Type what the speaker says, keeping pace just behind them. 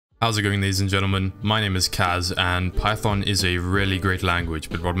How's it going, ladies and gentlemen? My name is Kaz, and Python is a really great language,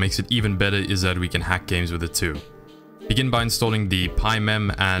 but what makes it even better is that we can hack games with it too. Begin by installing the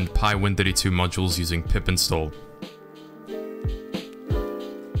pymem and pywin32 modules using pip install.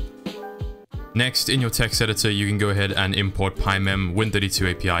 Next, in your text editor, you can go ahead and import pymem,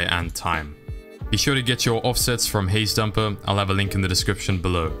 win32 API, and time. Be sure to get your offsets from HazeDumper. I'll have a link in the description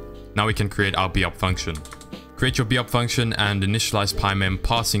below. Now we can create our BHOP function. Create your BHOP function and initialize pymem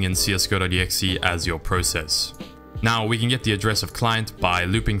passing in csgo.exe as your process. Now we can get the address of client by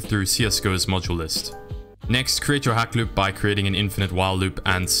looping through CSGO's module list. Next, create your hack loop by creating an infinite while loop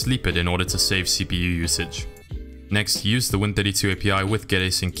and sleep it in order to save CPU usage. Next, use the win32 API with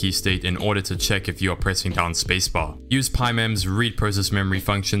getAsync key state in order to check if you are pressing down spacebar. Use pymem's read process memory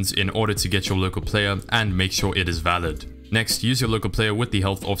functions in order to get your local player and make sure it is valid. Next, use your local player with the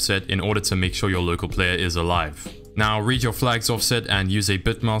health offset in order to make sure your local player is alive. Now read your flag's offset and use a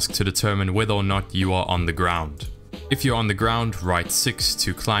bit mask to determine whether or not you are on the ground. If you're on the ground, write 6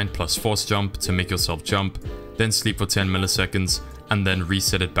 to client plus force jump to make yourself jump, then sleep for 10 milliseconds, and then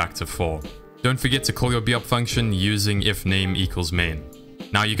reset it back to 4. Don't forget to call your BHOP function using if name equals main.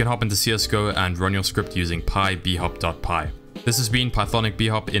 Now you can hop into CSGO and run your script using py.bhop.py. This has been Pythonic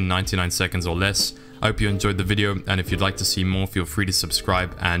BHOP in 99 seconds or less. I hope you enjoyed the video, and if you'd like to see more, feel free to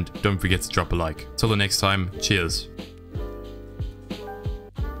subscribe and don't forget to drop a like. Till the next time, cheers.